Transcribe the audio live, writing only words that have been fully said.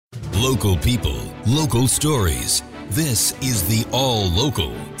Local people, local stories. This is the All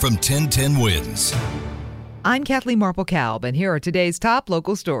Local from 1010 Wins. I'm Kathleen Marple-Kalb, and here are today's top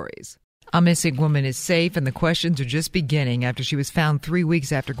local stories. A missing woman is safe, and the questions are just beginning after she was found 3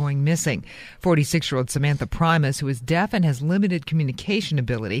 weeks after going missing. 46-year-old Samantha Primus, who is deaf and has limited communication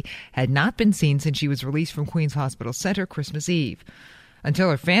ability, had not been seen since she was released from Queens Hospital Center Christmas Eve,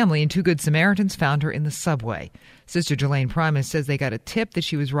 until her family and two Good Samaritans found her in the subway. Sister Jelaine Primus says they got a tip that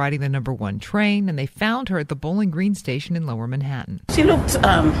she was riding the number 1 train, and they found her at the Bowling Green station in Lower Manhattan. She looked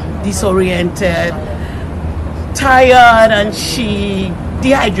disoriented, tired, and she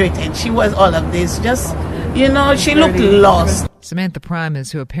dehydrated. She was all of this. She looked lost. Samantha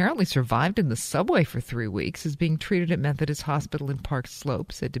Primus, who apparently survived in the subway for 3 weeks, is being treated at Methodist Hospital in Park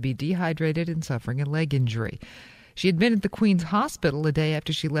Slope, said to be dehydrated and suffering a leg injury. She had been at the Queens Hospital a day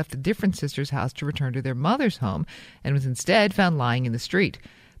after she left a different sister's house to return to their mother's home and was instead found lying in the street.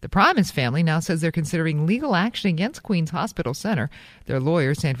 The Primus family now says they're considering legal action against Queens Hospital Center. Their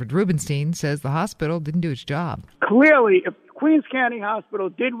lawyer, Sanford Rubenstein, says the hospital didn't do its job. Clearly, if Queens County Hospital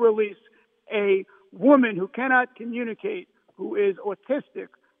did release a woman who cannot communicate, who is autistic,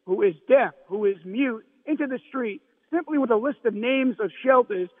 who is deaf, who is mute, into the street, simply with a list of names of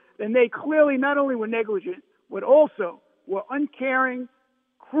shelters, then they clearly not only were negligent, but also were uncaring,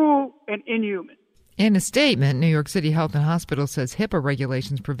 cruel, and inhuman. In a statement, New York City Health and Hospitals says HIPAA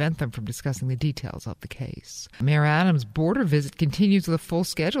regulations prevent them from discussing the details of the case. Mayor Adams' border visit continues with a full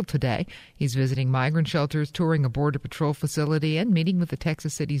schedule today. He's visiting migrant shelters, touring a border patrol facility, and meeting with the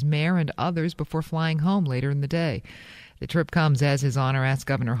Texas City's mayor and others before flying home later in the day. The trip comes as His Honor asked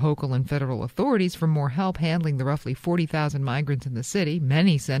Governor Hochul and federal authorities for more help handling the roughly 40,000 migrants in the city,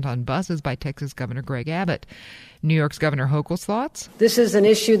 many sent on buses by Texas Governor Greg Abbott. New York's Governor Hochul's thoughts? This is an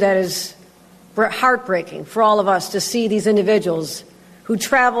issue that is heartbreaking for all of us to see these individuals who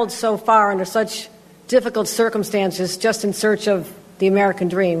traveled so far under such difficult circumstances just in search of the American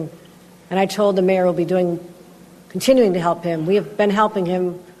dream. And I told the mayor we'll be continuing to help him. We have been helping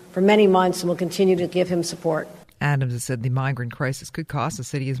him for many months and will continue to give him support. Adams has said the migrant crisis could cost the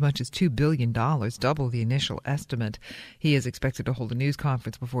city as much as $2 billion, double the initial estimate. He is expected to hold a news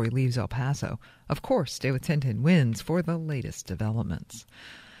conference before he leaves El Paso. Of course, stay with 1010 Wins for the latest developments.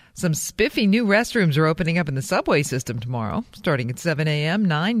 Some spiffy new restrooms are opening up in the subway system tomorrow. Starting at 7 a.m.,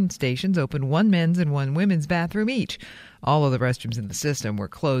 9 stations open 1 men's and 1 women's bathroom each. All of the restrooms in the system were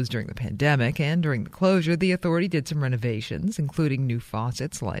closed during the pandemic, and during the closure, the authority did some renovations, including new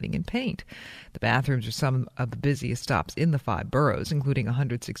faucets, lighting, and paint. The bathrooms are some of the busiest stops in the 5 boroughs, including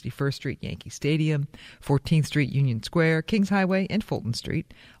 161st Street Yankee Stadium, 14th Street Union Square, Kings Highway, and Fulton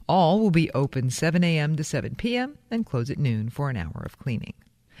Street. All will be open 7 a.m. to 7 p.m. and close at noon for an hour of cleaning.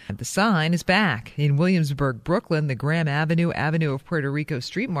 And the sign is back. In Williamsburg, Brooklyn, the Graham Avenue of Puerto Rico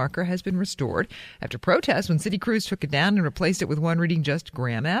street marker has been restored after protests when city crews took it down and replaced it with one reading just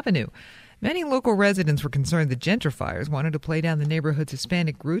Graham Avenue. Many local residents were concerned that gentrifiers wanted to play down the neighborhood's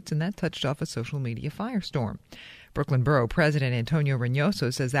Hispanic roots, and that touched off a social media firestorm. Brooklyn Borough President Antonio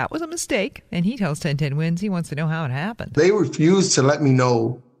Reynoso says that was a mistake, and he tells 1010 Wins he wants to know how it happened. They refused to let me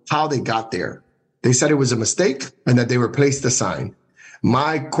know how they got there. They said it was a mistake and that they replaced the sign.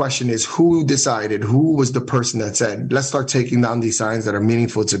 My question is, who decided, who was the person that said, let's start taking down these signs that are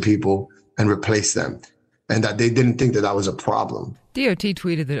meaningful to people and replace them, and that they didn't think that that was a problem? DOT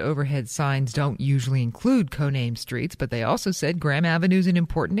tweeted that overhead signs don't usually include co-named streets, but they also said Graham Avenue is an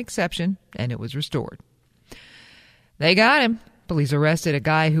important exception, and it was restored. They got him. Police arrested a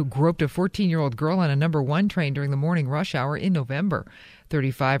guy who groped a 14-year-old girl on a number 1 train during the morning rush hour in November.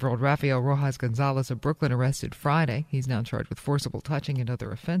 35-year-old Rafael Rojas Gonzalez of Brooklyn arrested Friday. He's now charged with forcible touching and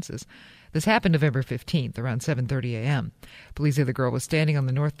other offenses. This happened November 15th, around 7:30 a.m. Police say the girl was standing on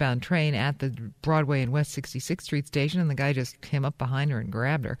the northbound train at the Broadway and West 66th Street station, and the guy just came up behind her and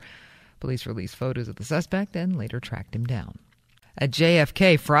grabbed her. Police released photos of the suspect and later tracked him down. At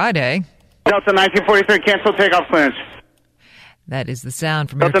JFK Friday, Delta 1943, cancel takeoff clearance. That is the sound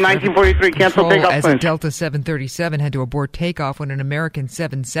from Delta 1943, cancel takeoff as clearance. a Delta 737 had to abort takeoff when an American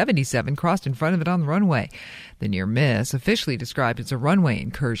 777 crossed in front of it on the runway. The near miss, officially described as a runway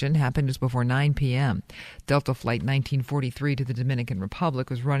incursion, happened just before 9 p.m. Delta Flight 1943 to the Dominican Republic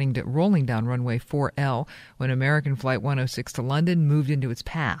was rolling down runway 4L when American Flight 106 to London moved into its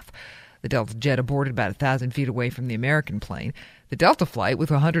path. The Delta jet aborted about 1,000 feet away from the American plane. The Delta flight, with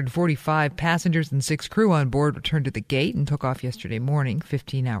 145 passengers and 6 crew on board, returned to the gate and took off yesterday morning,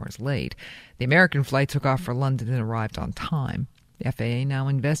 15 hours late. The American flight took off for London and arrived on time. The FAA now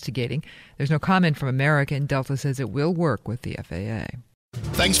investigating. There's no comment from American. Delta says it will work with the FAA.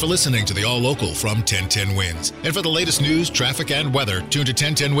 Thanks for listening to the All Local from 1010 Winds. And for the latest news, traffic, and weather, tune to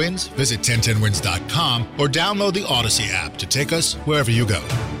 1010 Winds, visit 1010winds.com, or download the Odyssey app to take us wherever you go.